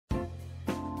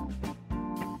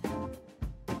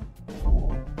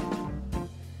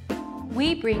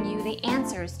we bring you the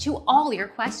answers to all your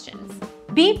questions.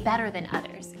 Be better than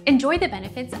others. Enjoy the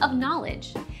benefits of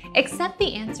knowledge. Accept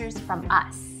the answers from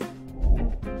us.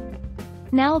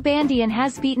 Nalbandian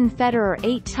has beaten Federer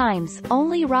 8 times,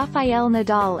 only Rafael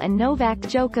Nadal and Novak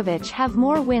Djokovic have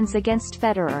more wins against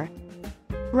Federer.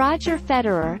 Roger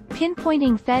Federer,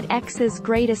 pinpointing FedEx's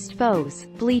greatest foes,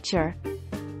 Bleacher.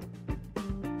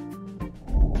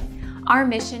 Our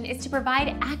mission is to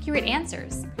provide accurate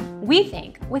answers. We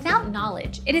think without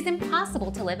knowledge, it is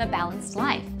impossible to live a balanced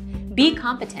life. Be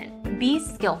competent, be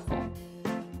skillful.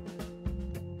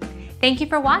 Thank you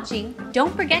for watching.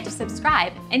 Don't forget to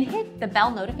subscribe and hit the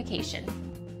bell notification.